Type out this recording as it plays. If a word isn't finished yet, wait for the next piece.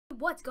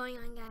What's going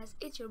on, guys?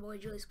 It's your boy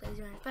Julius Plays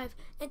 95,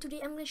 and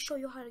today I'm going to show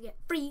you how to get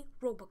free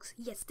Robux.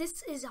 Yes,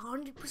 this is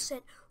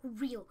 100%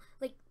 real.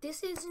 Like,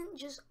 this isn't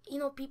just,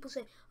 people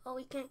say, oh,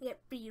 you can't get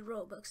free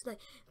Robux.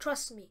 Like,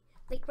 trust me.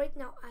 Like, right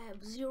now, I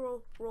have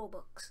 0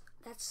 Robux.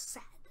 That's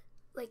sad.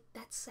 Like,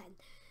 that's sad.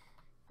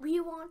 We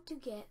want to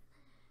get,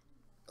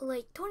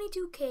 like,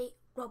 22k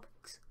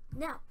Robux.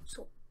 Now,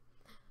 so,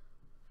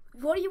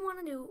 what do you want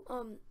to do?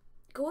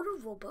 Go to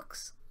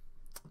Robux,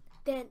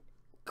 then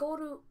go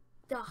to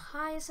the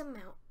highest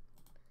amount,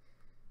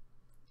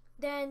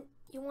 then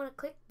you want to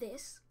click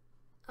this.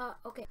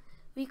 Okay,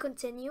 we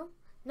continue.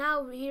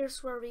 Now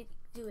here's where we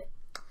do it.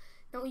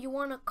 Now you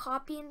want to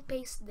copy and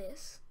paste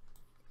this.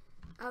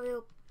 I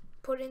will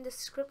put in the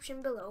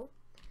description below.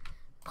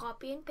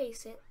 Copy and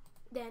paste it,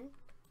 then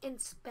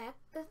inspect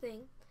the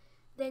thing,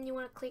 then you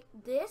want to click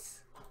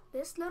this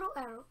little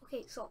arrow.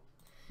 Okay, so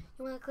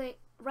you want to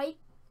click right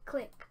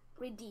click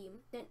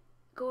redeem, then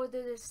go to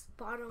this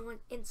bottom one,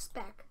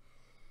 inspect,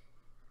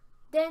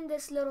 then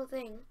this little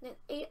thing, then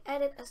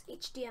edit as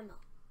HTML.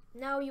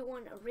 Now you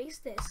want to erase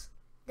this,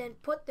 then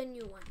put the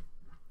new one,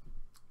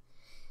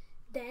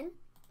 then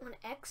on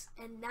X,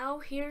 and now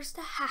here's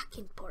the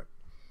hacking part.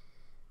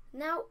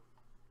 Now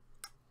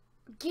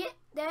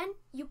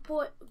you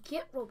put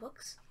get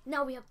Robux.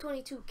 Now we have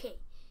 22k,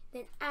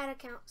 then add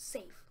account,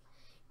 save.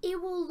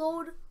 It will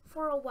load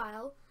for a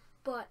while,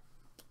 but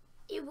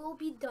it will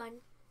be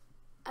done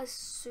as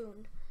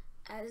soon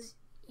as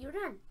you're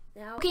done.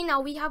 Now, okay,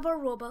 now we have our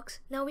Robux.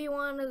 Now we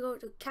want to go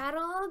to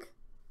catalog.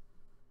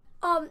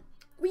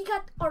 We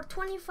got our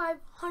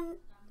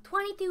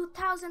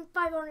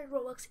 22,500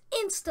 Robux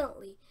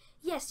instantly.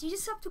 Yes, you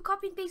just have to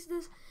copy and paste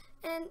this,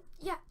 and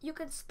yeah, you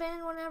can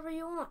spend whenever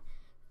you want.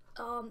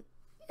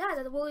 Yeah,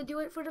 that will do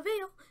it for the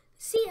video.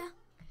 See ya.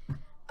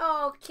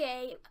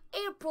 Okay,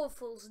 April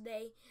Fool's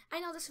Day. I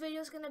know this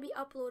video is gonna be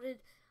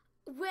uploaded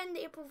when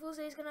the April Fool's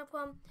Day is gonna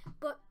come,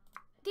 but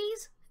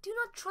these, do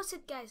not trust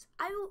it, guys.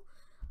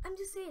 I'm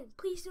just saying,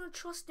 please do not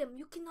trust them.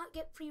 You cannot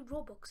get free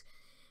Robux.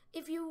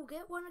 If you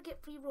want to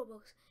get free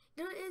Robux,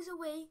 there is a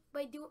way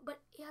but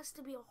it has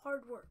to be a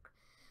hard work.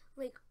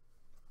 Like,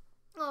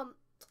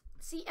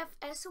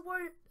 CFS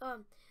award.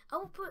 I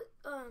will put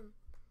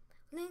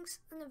links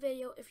in the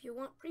video if you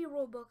want free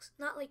Robux.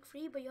 Not like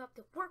free, but you have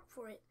to work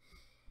for it.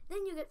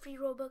 Then you get free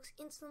Robux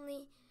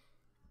instantly.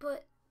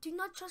 But do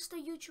not trust a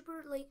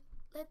YouTuber. Like,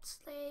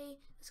 let's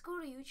go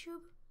to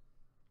YouTube.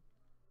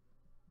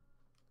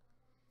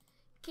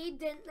 Okay,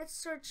 then let's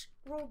search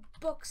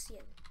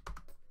Robuxian.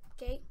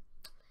 Okay,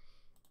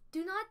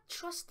 do not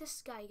trust this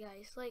guy,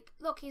 guys. Like,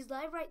 look, he's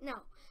live right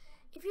now.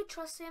 If you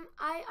trust him,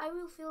 I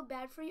will feel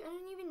bad for you. I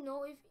don't even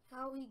know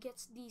how he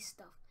gets these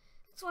stuff.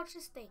 Let's watch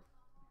this thing.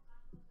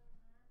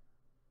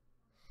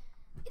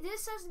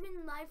 This has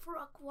been live for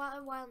a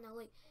while now.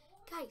 Like,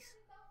 guys,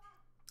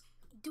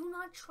 do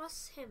not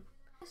trust him.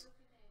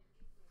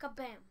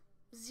 Kabam,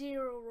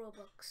 0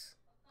 Robux.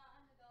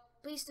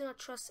 Please do not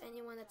trust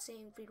anyone that's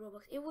saying free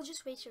Robux. It will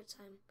just waste your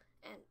time.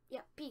 And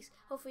yeah, peace.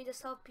 Hopefully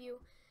this helped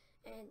you.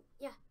 And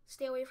yeah,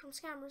 stay away from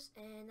scammers.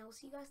 And I'll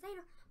see you guys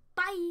later.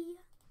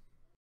 Bye!